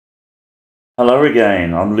Hello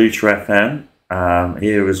again, I'm Lucha FM,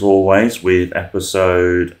 here as always with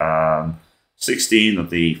episode 16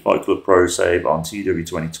 of the Fight Club Pro Save on TEW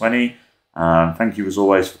 2020. Thank you as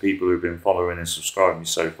always for people who have been following and subscribing me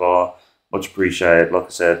so far. Much appreciated. Like I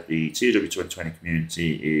said, the TEW 2020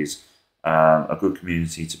 community is a good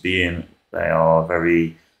community to be in. They are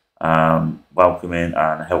very welcoming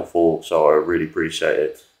and helpful, so I really appreciate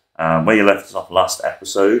it. Where you left us off last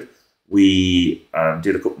episode, we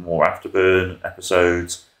did a couple more Afterburn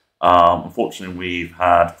episodes. Unfortunately, we've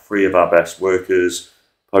had 3 of our best workers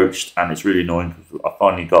poached, and it's really annoying because I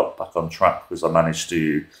finally got back on track because I managed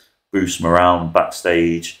to boost morale and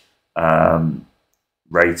backstage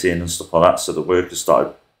rating and stuff like that, so the workers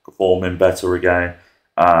started performing better again.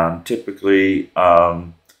 Typically,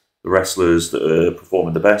 the wrestlers that are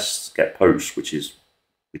performing the best get poached, which is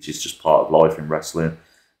just part of life in wrestling.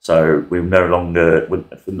 So we're no longer.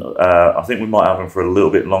 I think we might have them for a little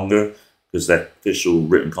bit longer because their official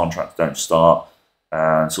written contracts don't start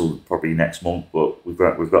until probably next month. But we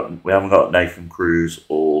haven't got Nathan Cruz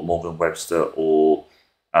or Morgan Webster or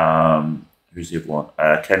who's the other one?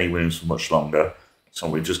 Kenny Williams for much longer. So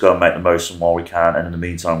we just got to make the most of them while we can. And in the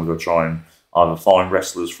meantime, we've got to try and either find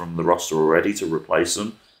wrestlers from the roster already to replace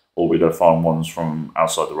them, or we've got to find ones from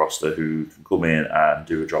outside the roster who can come in and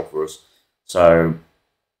do a job for us. So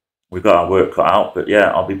we've got our work cut out, but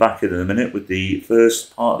yeah, I'll be back in a minute with the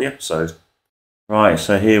first part of the episode. Right,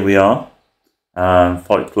 so here we are,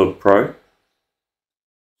 Fight Club Pro.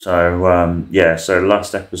 So so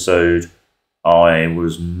last episode I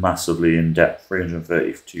was massively in debt,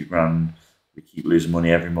 332 grand. We keep losing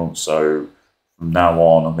money every month, so from now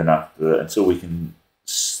on I'm going to have to, until we can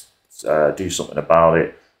do something about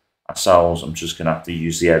it ourselves, I'm just going to have to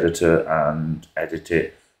use the editor and edit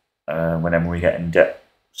it whenever we get in debt.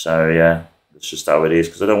 So yeah, that's just how it is,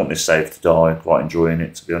 because I don't want this save to die. I'm quite enjoying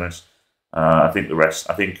it, to be honest. I think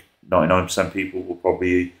 99% people will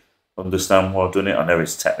probably understand why I've done it. I know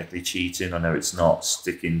it's technically cheating. I know it's not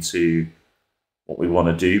sticking to what we want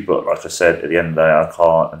to do, but like I said, at the end of the day, I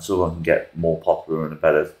can't, until I can get more popular and a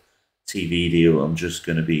better TV deal, I'm just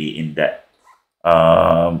going to be in debt.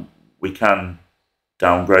 We can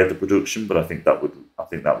downgrade the production, but I think that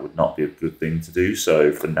would not be a good thing to do.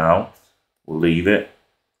 So for now, we'll leave it.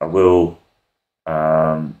 I will.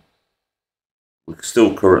 We're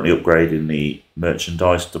still currently upgrading the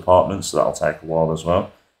merchandise department, so that'll take a while as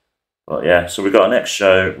well. But yeah, so we've got our next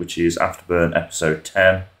show, which is Afterburn episode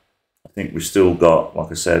 10. I think we've still got, like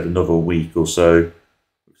I said, another week or so.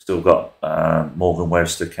 We've still got Morgan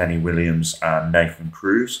Webster, Kenny Williams, and Nathan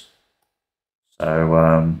Cruz.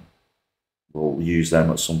 So we'll use them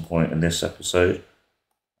at some point in this episode.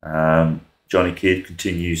 Johnny Kidd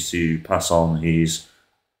continues to pass on his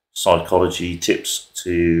psychology tips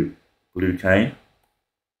to Blue Cane.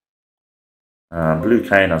 Blue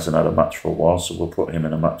Cane hasn't had a match for a while, so we'll put him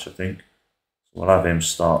in a match, I think. So we'll have him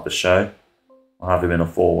start the show. We'll have him in a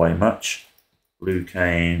 4-way match. Blue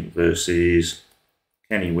Cane versus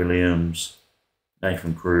Kenny Williams,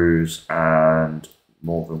 Nathan Cruz, and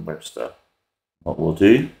Morgan Webster. What we'll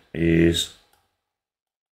do is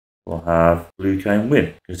we'll have Blue Cane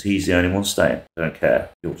win, because he's the only one staying. Don't care.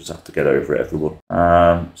 You'll just have to get over it, everyone.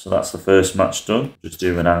 So that's the first match done. Just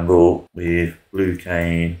do an angle with Blue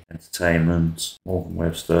Cane, Entertainment, Morgan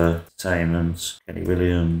Webster, Entertainment, Kenny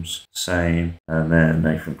Williams, same, and then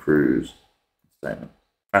Nathan Cruz, Entertainment.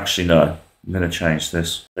 Actually, no. I'm going to change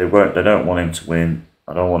this. They don't want him to win.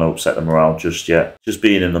 I don't want to upset the morale just yet. Just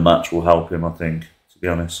being in the match will help him, I think, to be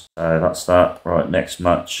honest. So that's that. Right, next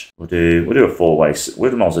match. We'll do a 4-way. We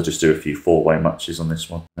might as well just do a few 4-way matches on this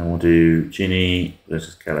one. And we'll do Ginny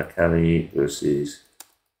versus Kelly versus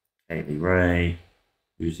Kaylee Ray.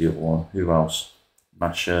 Who's the other one? Who else?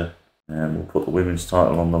 Masha. And we'll put the women's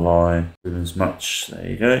title on the line. Women's match. There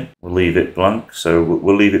you go. We'll leave it blank. So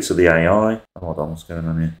we'll leave it to the AI. Oh, hold on, what's going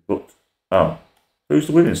on here? Oh, who's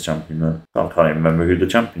the women's champion then? I can't even remember who the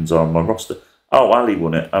champions are on my roster. Oh, Ali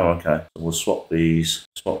won it. Oh, okay. So we'll swap these.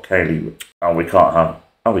 Swap Kaylee. Oh, we can't have.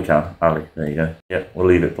 Oh, we can. Ali. There you go. Yeah, we'll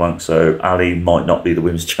leave it blank. So Ali might not be the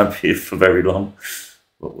women's champion for very long,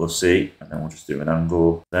 but we'll see. And then we'll just do an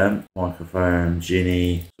angle. Then microphone,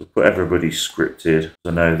 Ginny. We'll put everybody scripted.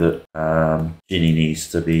 I know that Ginny needs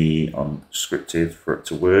to be on scripted for it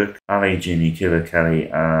to work. Ali, Ginny, Killer Kelly,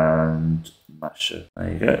 and Masha.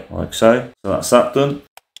 There you go, like so. So that's that done.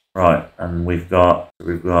 Right, and we've got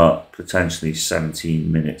potentially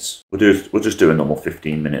 17 minutes. We'll just do a normal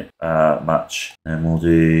 15-minute match, and we'll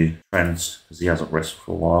do Trent because he hasn't wrestled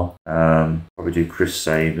for a while. Probably do Chris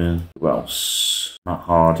Sabin. Who else? Matt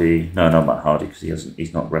Hardy. No, not Matt Hardy because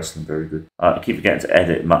he's not wrestling very good. I keep forgetting to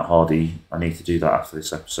edit Matt Hardy. I need to do that after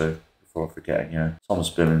this episode before I forget again. Thomas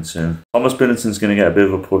Billington. Thomas Billington's going to get a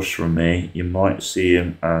bit of a push from me. You might see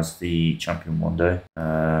him as the champion one day.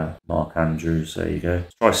 Mark Andrews, there you go.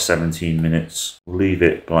 Let's try 17 minutes. We'll leave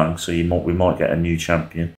it blank, so we might get a new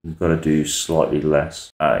champion. We've got to do slightly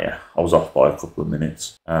less. Yeah, I was off by a couple of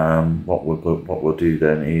minutes. What we'll do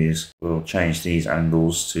then is we'll change these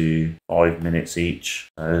angles to 5 minutes each.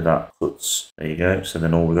 So that cuts. There you go. So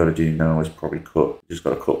then all we've got to do now is probably cut. We've just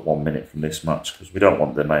got to cut 1 minute from this match because we don't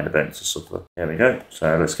want the main event to suffer. There we go.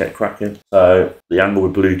 So let's get cracking. So the angle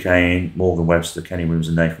with Blue Kane, Morgan Webster, Kenny Williams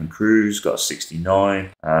and Nathan Cruz got a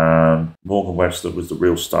 69. Morgan Webster was the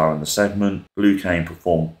real star in the segment. Blue Kane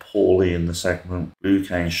performed poorly in the segment. Blue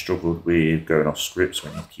Kane struggled with going off scripts.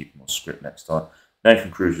 We need to keep him on script next time.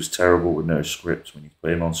 Nathan Cruz was terrible with no script. We need to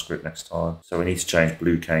put him on script next time. So we need to change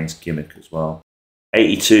Blue Kane's gimmick as well.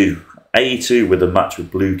 82. 82 with a match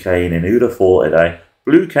with Blue Kane in. Who'd have thought today?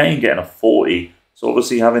 Blue Kane getting a 40. So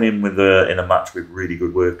obviously having him with in a match with really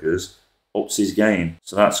good workers ups his game.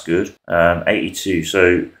 So that's good. 82.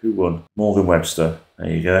 So who won? Morgan Webster. There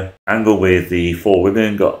you go. Angle with the 4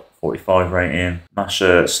 women got 45 rating.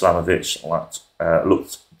 Masha Slamovich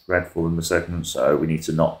looked dreadful in the segment, so we need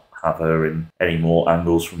to not have her in any more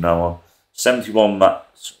angles from now on. 71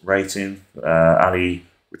 match rating. Ali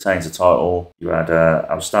retains the title. You had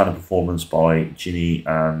outstanding performance by Ginny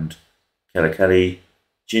and Kelly.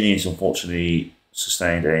 Ginny has unfortunately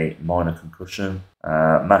sustained a minor concussion.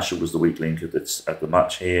 Masha was the weak link of the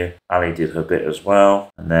match here. Ali did her bit as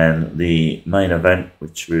well. And then the main event,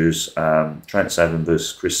 which was Trent Seven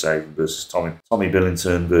versus Chris Sabin versus Tommy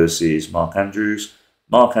Billington versus Mark Andrews.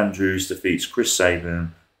 Mark Andrews defeats Chris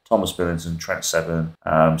Sabin, Thomas Billington, Trent Seven.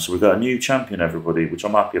 So we've got a new champion, everybody, which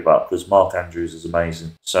I'm happy about because Mark Andrews is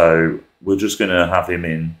amazing. So we're just going to have him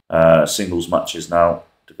in singles matches now,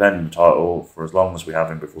 defending the title for as long as we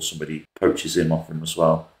have him before somebody poaches him off him as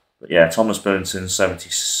well. But yeah, Thomas Billington,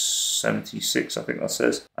 76, I think that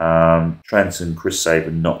says. Trent and Chris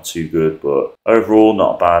Sabin, not too good, but overall,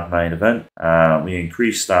 not a bad main event. We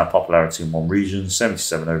increased our popularity in one region,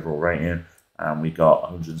 77 overall rating. And we got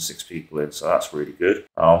 106 people in, so that's really good.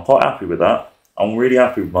 I'm quite happy with that. I'm really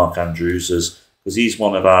happy with Mark Andrews because he's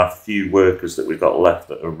one of our few workers that we've got left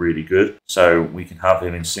that are really good. So we can have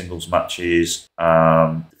him in singles matches,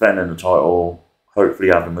 defending the title, hopefully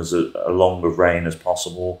have him as a longer reign as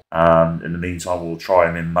possible. In the meantime, we'll try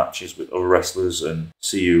him in matches with other wrestlers and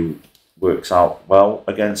see who works out well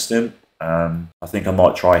against him. I think I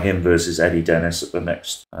might try him versus Eddie Dennis at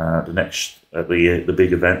the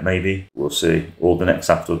big event, maybe. We'll see. Or the next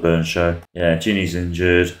After the Burn show. Yeah, Ginny's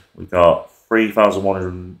injured. We got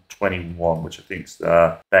 3,121, which I think is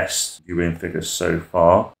the best viewing figure so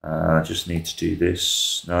far. I just need to do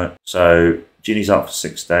this. No. So Ginny's out for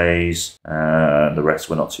 6 days. The rest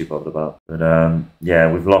we're not too bothered about. But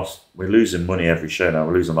yeah, we're losing money every show now.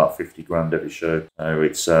 We're losing about 50 grand every show.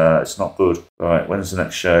 So it's not good. Right, when's the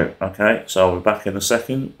next show? Okay, so I'll be back in a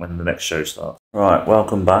second when the next show starts. Right,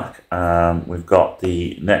 welcome back. We've got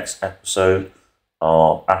the next episode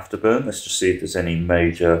of Afterburn. Let's just see if there's any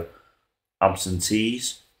major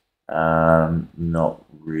absentees. Not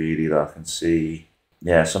really that I can see.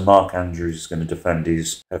 Yeah, so Mark Andrews is going to defend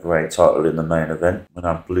his heavyweight title in the main event. We're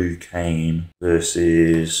going to have Blue Kane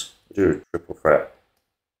versus... We'll do a triple threat.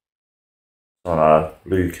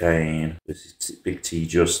 Blue Kane versus Big T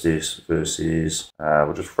Justice versus...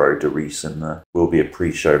 we'll just throw Doris in there. Will be a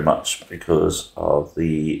pre-show match because of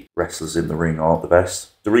the wrestlers in the ring aren't the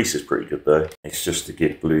best. Doris is pretty good though. It's just to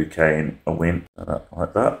give Blue Kane a win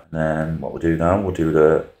like that. And then what we'll do now, we'll do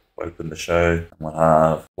the... open the show and we'll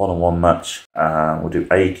have one-on-one match. We'll do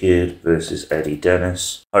A-Kid versus Eddie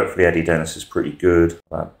Dennis. Hopefully Eddie Dennis is pretty good.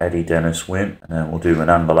 We'll have Eddie Dennis win and then we'll do an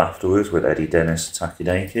angle afterwards with Eddie Dennis attacking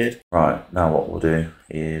A-Kid. Right, now what we'll do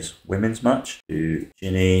is women's match. Do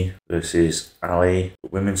Ginny versus Ali, the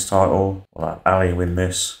women's title. We'll have Ali win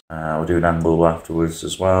this. We'll do an angle afterwards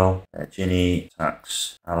as well. Ginny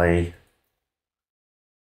attacks Ali.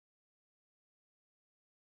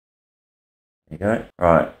 There you go.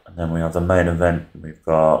 Right, and then we have the main event. We've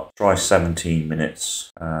got try 17 minutes.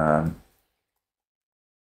 Right,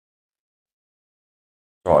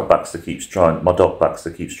 Baxter keeps trying. My dog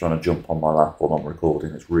Baxter keeps trying to jump on my lap while I'm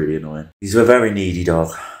recording. It's really annoying. He's a very needy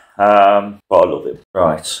dog, but I love him.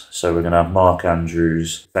 Right, so we're gonna have Mark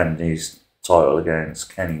Andrews defend his title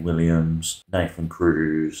against Kenny Williams, Nathan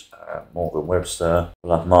Cruz, Morgan Webster.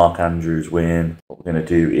 We'll have Mark Andrews win. What we're going to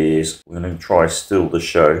do is we're going to try still the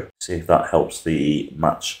show, see if that helps the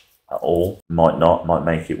match at all. Might not, might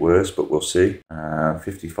make it worse, but we'll see.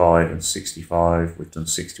 55 and 65, we've done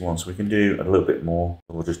 61, so we can do a little bit more.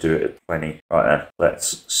 We'll just do it at 20. Right then,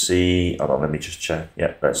 let's see. Hold on, let me just check.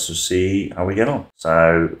 Yeah, let's just see how we get on.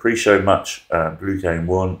 So the pre-show match, Blue Cane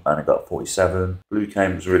won and it got 47. Blue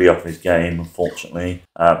Cane was really off his game, unfortunately.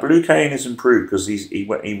 Blue Cane has improved because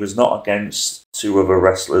he was not against two other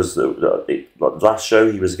wrestlers. Last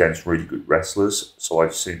show he was against really good wrestlers, so I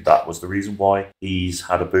assumed that was the reason why he's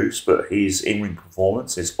had a boost. But his in-ring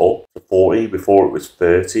performance is up to 40. Before it was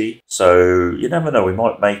 30. So you never know. We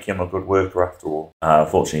might make him a good worker after all.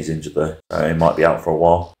 Unfortunately, he's injured though, so he might be out for a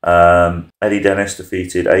while. Eddie Dennis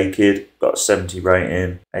defeated A-Kid, got a 70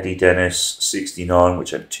 rating. Eddie Dennis 69,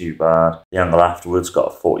 which ain't too bad. The angle afterwards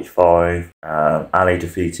got a 45. Ali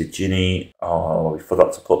defeated Ginny. Oh, we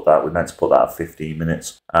forgot to put that. We meant to put that at 15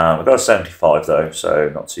 minutes. We got a 75 though,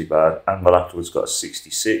 so not too bad. Angle afterwards got a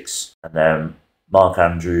 66, and then Mark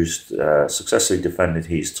Andrews successfully defended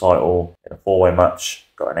his title in a four-way match,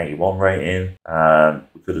 got an 81 rating.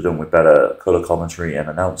 We could have done with better colour commentary and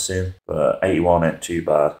announcing, but 81 ain't too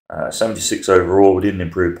bad. 76 overall, we didn't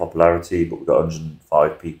improve popularity, but we got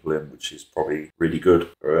 105 people in, which is probably really good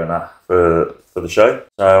for the show.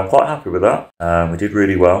 So I'm quite happy with that. We did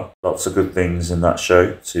really well. Lots of good things in that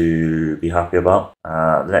show to be happy about.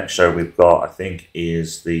 The next show we've got, I think,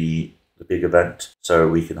 is the big event, so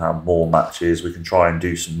we can have more matches. We can try and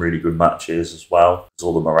do some really good matches as well, because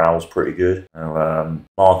all the morale's pretty good.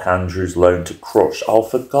 Mark Andrews loaned to Crush. Oh,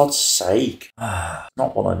 for God's sake.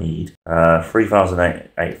 Not what I need.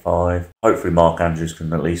 3,085. Hopefully Mark Andrews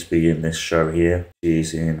can at least be in this show here.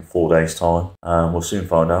 He's in 4 days time. We'll soon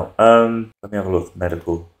find out. Let me have a look.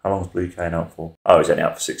 Medical. How long is Blue Cane out for? Oh, he's only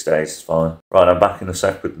out for 6 days. It's fine. Right, I'm back in a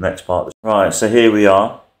sec with the next part. Right, so here we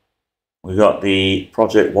are. We've got the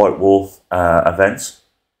Project White Wolf event.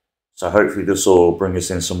 So hopefully this will bring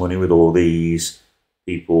us in some money with all these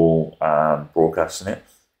people broadcasting it.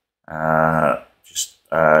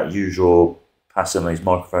 Usual passing these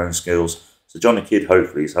microphone skills. So Johnny Kidd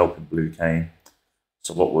hopefully is helping Blue Cane.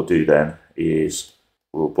 So what we'll do then is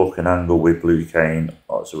we'll book an angle with Blue Cane.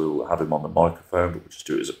 So we'll have him on the microphone, but we'll just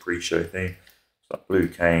do it as a pre-show thing. So Blue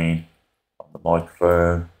Cane on the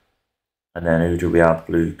microphone. And then who do we have?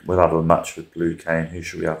 We'll have a match with Blue Cane. Who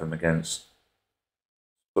should we have him against?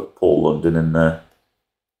 Put Paul London in there.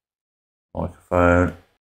 Microphone.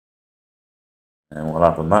 And we'll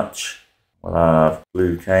have a match. We'll have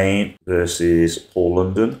Blue Cane versus Paul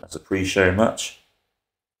London as a pre-show match.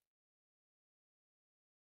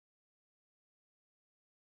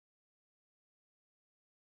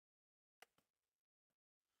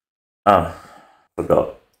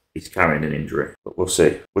 Forgot. He's carrying an injury, but we'll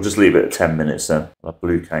see. We'll just leave it at 10 minutes then. We'll have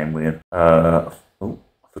Blue Cane win. I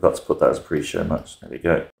forgot to put that as a pre-show match. There we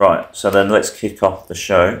go. Right, so then let's kick off the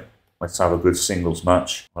show. Let's have a good singles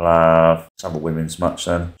match. Let's have a women's match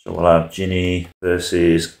then. So we'll have Ginny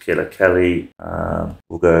versus Killer Kelly.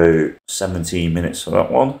 We'll go 17 minutes for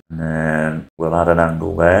that one. And then we'll add an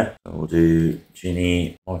angle there. So we'll do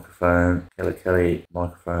Ginny, microphone, Killer Kelly,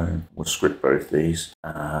 microphone. We'll script both these.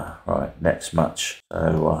 Right, next match.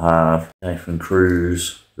 So we'll have Nathan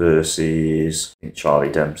Cruz versus, I think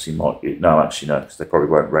Charlie Dempsey might be. No, actually no, because they probably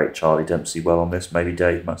won't rate Charlie Dempsey well on this. Maybe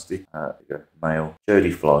Dave Musty. There we go. Male.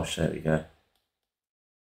 Jodie Fleisch. There we go.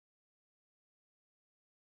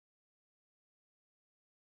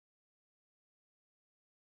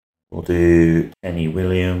 We'll do Kenny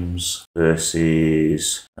Williams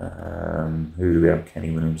versus, who do we have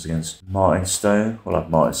Kenny Williams against? Martin Stone. We'll have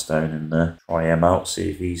Martin Stone in there. Try him out,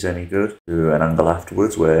 see if he's any good. Do an angle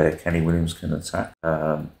afterwards where Kenny Williams can attack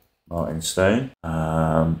Martin Stone.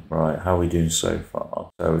 Right, how are we doing so far?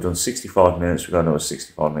 So we've done 65 minutes. We've got another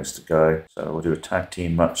 65 minutes to go. So we'll do a tag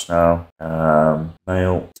team match now.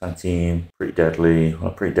 Male tag team, Pretty Deadly.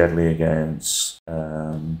 Well, Pretty Deadly against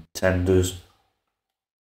Tenders.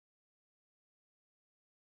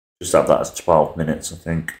 Just have that as 12 minutes, I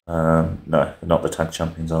think. No, they're not the tag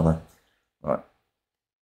champions, are they? Right.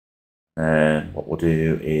 And what we'll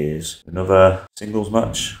do is another singles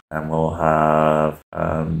match, and we'll have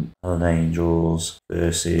Helen Angels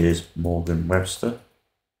versus Morgan Webster.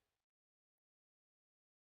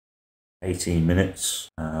 18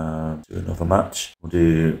 minutes. Do another match. We'll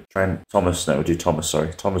do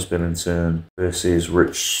Thomas Billington versus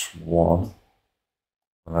Rich Swann.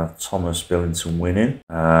 We'll have Thomas Billington winning.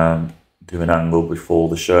 Do an angle before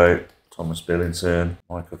the show. Thomas Billington,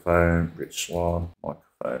 microphone, Rich Swann,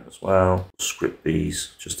 microphone as well. We'll script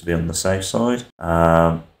these just to be on the safe side.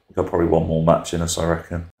 We've got probably one more match in us, I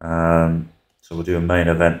reckon. So So we'll do a main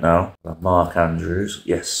event now. Mark Andrews.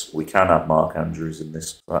 Yes, we can have Mark Andrews in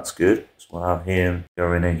this. So that's good. So we'll have him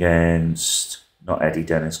going against, not Eddie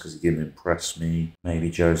Dennis because he didn't impress me. Maybe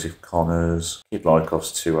Joseph Connors. Kid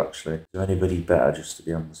Lycos too, actually. Is there anybody better, just to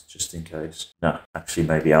be honest, just in case? No, actually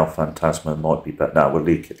maybe Al Phantasma might be better. No, we'll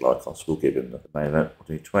leave Kid Lycos. We'll give him the main event.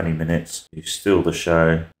 We'll do 20 minutes. Do still the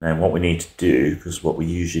show. And what we need to do, because what we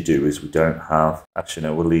usually do is we don't have... Actually,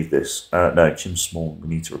 no, we'll leave this. No, Jim Small, we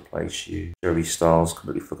need to replace you. Joey Styles.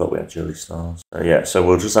 Completely forgot we had Joey Styles. So yeah, so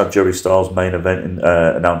we'll just have Joey Styles main event in,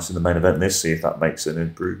 announcing the main event in this, see if that makes an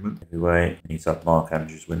improvement. Anyway, we need to have Mark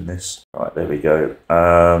Andrews win this. Right, there we go.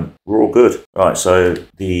 We're all good. Right, so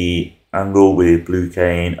the angle with Blue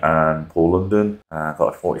Cane and Paul London. Got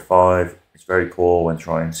a 45. It's very poor when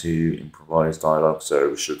trying to improvise dialogue, so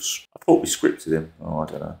we should... I thought we scripted him. Oh, I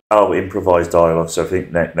don't know. Oh, improvised dialogue, so I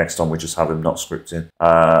think next time we just have him not scripting.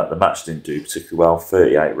 The match didn't do particularly well,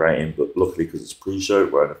 38 rating, but luckily because it's pre-show,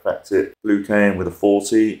 it won't affect it. Blue Cane with a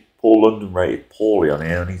 40. Paul London rated poorly on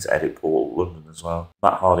here. I need to edit Paul London as well.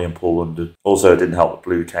 Matt Hardy and Paul London. Also, it didn't help that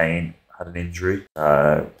Blue Cane had an injury.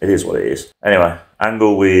 It is what it is. Anyway,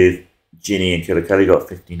 angle with Ginny and Killer Kelly got a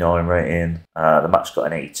 59 rating. The match got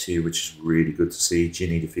an 82, which is really good to see.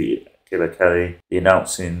 Ginny defeated Killer Kelly. The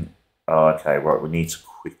announcing... Oh, okay, right, we need to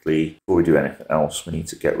quickly, before we do anything else, we need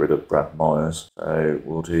to get rid of Brad Myers. So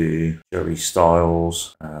we'll do Joey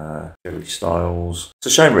Styles. It's a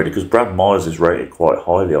shame really, because Brad Myers is rated quite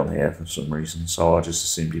highly on here for some reason, so I just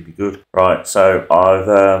assumed he'd be good. Right, so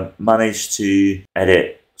I've managed to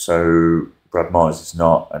edit, so Brad Myers is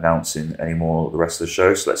not announcing anymore the rest of the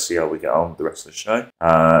show, so let's see how we get on with the rest of the show.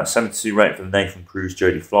 72 rating for the Nathan Cruz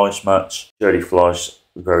Jody Fleisch match. Jody Fleisch,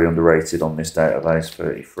 very underrated on this database,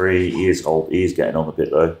 33. He is old, he is getting on a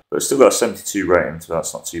bit though, but still got a 72 rating, so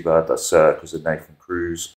that's not too bad. That's because of Nathan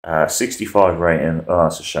Cruz. 65 rating, oh,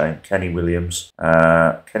 that's a shame. Kenny Williams.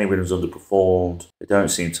 Kenny Williams underperformed. They don't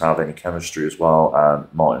seem to have any chemistry as well,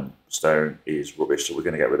 and Martin Stone is rubbish, so we're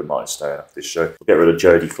going to get rid of Martin Stone after this show. We'll get rid of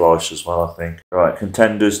Jody Fleisch as well, I think. Right,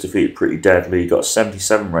 Contenders defeated Pretty Deadly, got a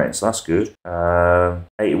 77 rating, so that's good.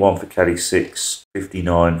 81 for Kelly 6,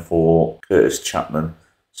 59 for Curtis Chapman.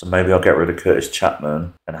 So maybe I'll get rid of Curtis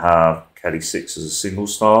Chapman and have Kelly 6 as a single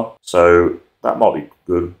star. So that might be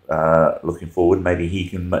good looking forward. Maybe he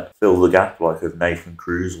can fill the gap like of Nathan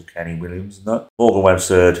Cruz or Kenny Williams and that. Morgan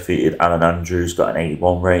Webster defeated Alan Andrews, got an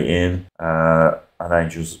 81 rating. And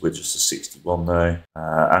Angels with just a 61 though.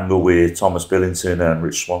 Angle with Thomas Billington and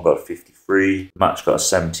Rich Swann got a 53. The match got a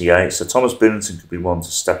 78. So Thomas Billington could be one to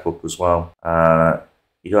step up as well.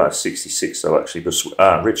 He got a 66 though actually,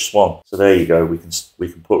 but Rich Swann. So there you go. We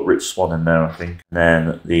can put Rich Swann in there, I think. And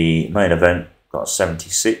then the main event got a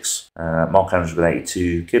 76. Mark Andrews with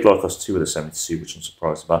 82. Kid Lycos 2 with a 72, which I'm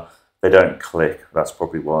surprised about. They don't click. That's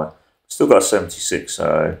probably why. Still got a 76,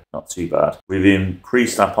 so not too bad. We've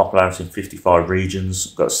increased our popularity in 55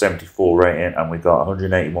 regions, got a 74 rating, and we've got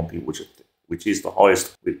 181 people, which is the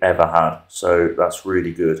highest we've ever had. So that's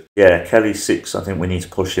really good. Yeah, Kelly 6, I think we need to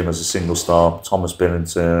push him as a single star. Thomas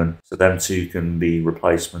Billington, so them two can be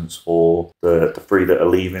replacements for the three that are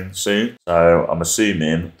leaving soon. So I'm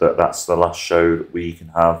assuming that that's the last show that we can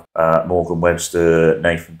have Morgan Webster,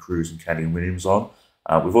 Nathan Cruz, and Kenny Williams on.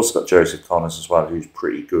 We've also got Joseph Connors as well, who's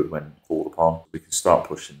pretty good when called upon. We can start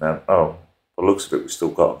pushing them. Oh, by the looks of it, we've still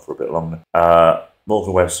got them for a bit longer.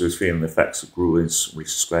 Morgan Webster is feeling the effects of Gruelin's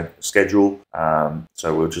schedule,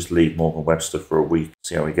 so we'll just leave Morgan Webster for a week,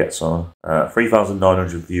 see how he gets on.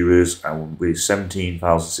 3,900 viewers, and with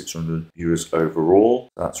 17,600 viewers overall.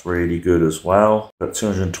 That's really good as well. Got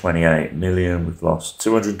 228 million, we've lost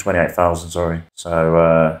 228,000, sorry.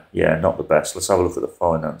 So, yeah, not the best. Let's have a look at the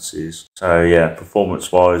finances. So, yeah,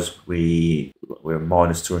 performance-wise, we're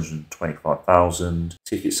minus 225,000.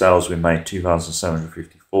 Ticket sales, we made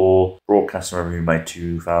 2,754. Broadcasting revenue made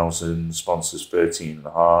 2,000. Sponsors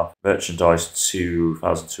 13.5. Merchandise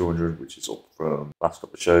 2,200, which is up from last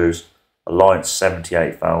couple of shows. Alliance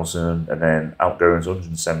 78,000, and then outgoings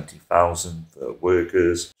 170,000 for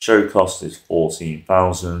workers. Show cost is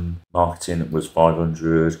 14,000. Marketing was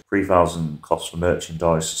 500. 3,000 cost for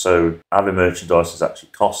merchandise. So having merchandise is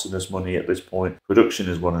actually costing us money at this point. Production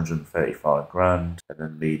is 135 grand, and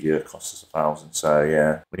then media costs us 1,000. So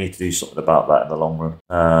yeah, we need to do something about that in the long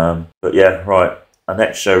run. But yeah, right. Our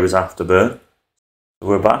next show is Afterburn. So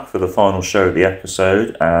we're back for the final show of the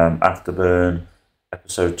episode. Afterburn.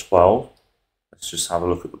 Episode 12. Let's just have a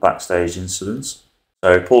look at the backstage incidents.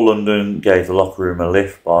 So Paul London gave the locker room a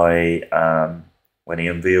lift by when he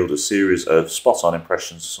unveiled a series of spot-on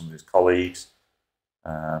impressions of some of his colleagues.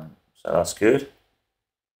 So that's good.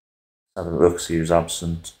 Let's have a look, see who's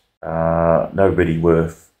absent. Nobody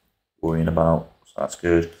worth worrying about. So that's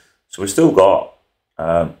good. So we've still got,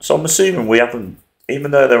 so I'm assuming we haven't,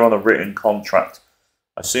 even though they're on a written contract,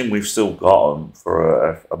 I assume we've still got them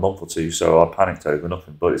for a month or two, so I panicked over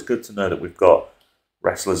nothing. But it's good to know that we've got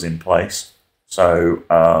wrestlers in place. So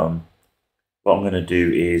what I'm going to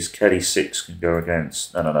do is Kelly 6 can go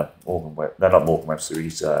against, Morgan Webster. No, not Morgan Webster,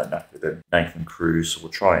 he's Nathan Cruz. So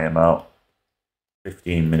we'll try him out.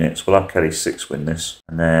 15 minutes. We'll have Kelly 6 win this,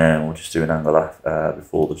 and then we'll just do an angle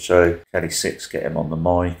before the show. Kelly 6, get him on the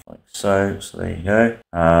mic like so. So there you go.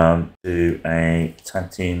 Do a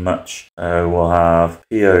tag team match. We'll have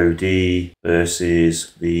POD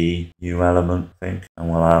versus the New Element, I think,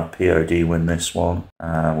 and we'll have POD win this one.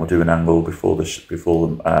 We'll do an angle before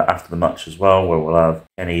the after the match as well, where we'll have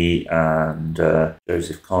Kenny and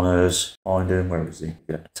Joseph Connors. Find him. Where is he?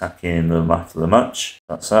 Yeah, attacking them after the match.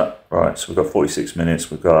 That's that. Right. So we've got 46 minutes.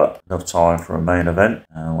 We've got enough time for a main event,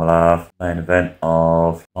 and we'll have main event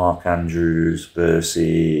of Mark Andrews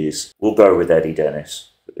versus. We'll go with Eddie Dennis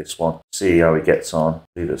for this one. See how he gets on. I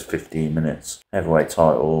believe it's 15 minutes. Heavyweight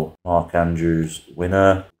title. Mark Andrews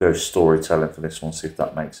winner. Go storytelling for this one. See if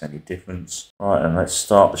that makes any difference. Right, and let's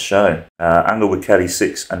start the show. Angle with Kelly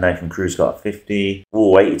 6 and Nathan Cruz got 50.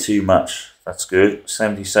 Oh, 82 match. That's good.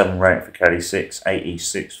 77 rating for Kelly 6,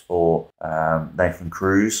 86 for Nathan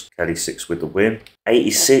Cruz. Kelly 6 with the win.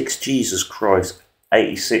 86, Jesus Christ.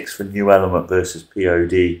 86 for New Element versus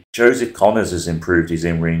POD. Joseph Connors has improved his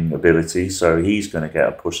in-ring ability, so he's going to get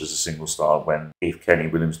a push as a single star if Kenny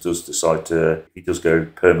Williams does decide to, if he does go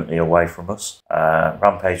permanently away from us.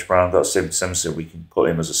 Rampage Brown got 77, so we can put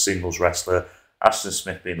him as a singles wrestler. Ashton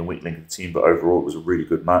Smith being the weak link of the team, but overall it was a really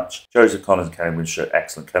good match. Joseph Connors and Kenny Williams showed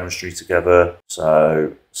excellent chemistry together.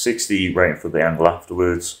 So 60 rating for the angle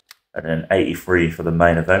afterwards. And then 83 for the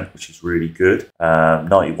main event, which is really good.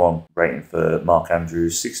 91 rating for Mark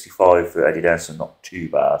Andrews, 65 for Eddie Dennis, not too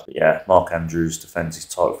bad. But yeah, Mark Andrews defends his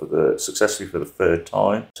title successfully for the 3rd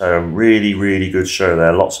time. So a really, really good show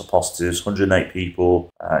there. Lots of positives. 108 people.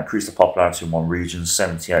 Increased the popularity in one region.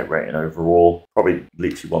 78 rating overall. Probably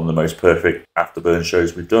literally one of the most perfect afterburn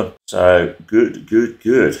shows we've done. So good, good,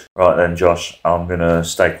 good. Right then, Josh, I'm going to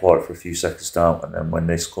stay quiet for a few seconds now. And then when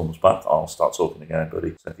this comes back, I'll start talking again,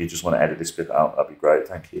 buddy. So if you just want to edit this bit out, that'd be great.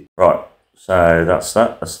 Thank you. Right, so that's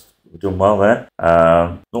that. We've done well there.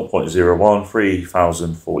 0.01,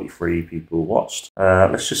 3,043 people watched.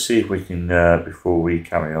 Let's just see if we can, before we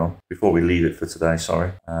carry on, before we leave it for today,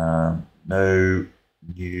 sorry. No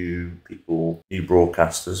new people, new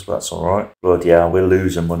broadcasters, but that's all right. But yeah, we're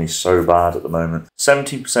losing money so bad at the moment.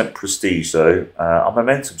 17% prestige though. Our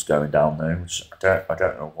momentum's going down though, which I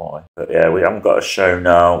don't know why. But yeah, we haven't got a show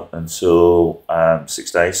now until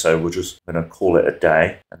 6 days, so we're just gonna call it a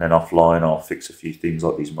day, and then offline I'll fix a few things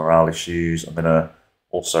like these morale issues. I'm gonna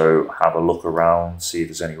also have a look around, see if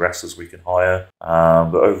there's any wrestlers we can hire.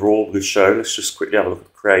 But overall, good show. Let's just quickly have a look at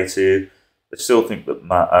the creative. I still think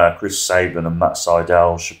that Chris Sabin and Matt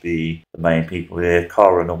Seidel should be the main people here.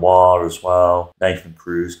 Cara Noir as well. Nathan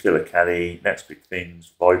Cruz, Killer Kelly, Next Big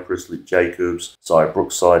Things, Viperous, Luke Jacobs, Cy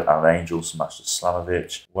Brookside, Alan Angel, Smash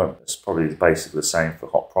Slamovich. Well, it's probably basically the same for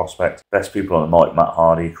Hot Prospect. Best people on the mic, Matt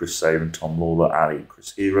Hardy, Chris Sabin, Tom Lawler, Ali,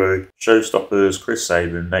 Chris Hero. Showstoppers, Chris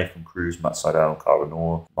Sabin, Nathan Cruz, Matt Seidel, Cara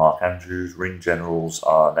Noir, Mark Andrews. Ring Generals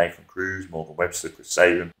are Nathan Cruz, Morgan Webster, Chris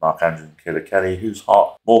Sabin, Mark Andrews and Killer Kelly. Who's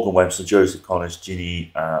hot? Morgan Webster, Joseph Connors,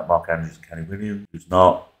 Ginny, Mark Andrews and Kenny Williams. Who's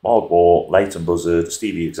not? Wild War, Leighton Buzzard,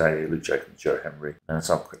 Stevie Xavier, Luke Jacobs, and Joe Henry. And let's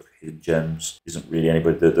have a quick look at Hidden Gems. Isn't really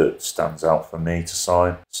anybody that stands out for me to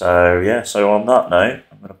sign. So yeah, so on that note,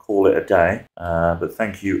 I'm going to call it a day. But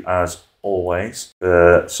thank you as always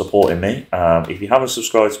for supporting me. If you haven't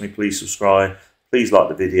subscribed to me, please subscribe. Please like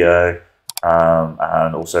the video.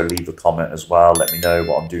 And also leave a comment as well. Let me know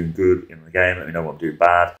what I'm doing good in the game. Let me know what I'm doing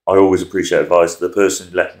bad. I always appreciate advice. The person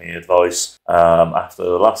who left me advice after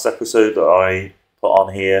the last episode that I put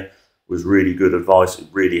on here was really good advice. It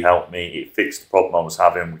really helped me. It fixed the problem I was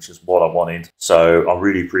having, which is what I wanted. So I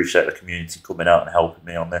really appreciate the community coming out and helping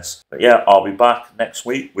me on this. But yeah, I'll be back next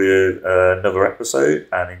week with another episode,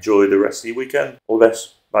 and enjoy the rest of your weekend. All the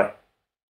best. Bye.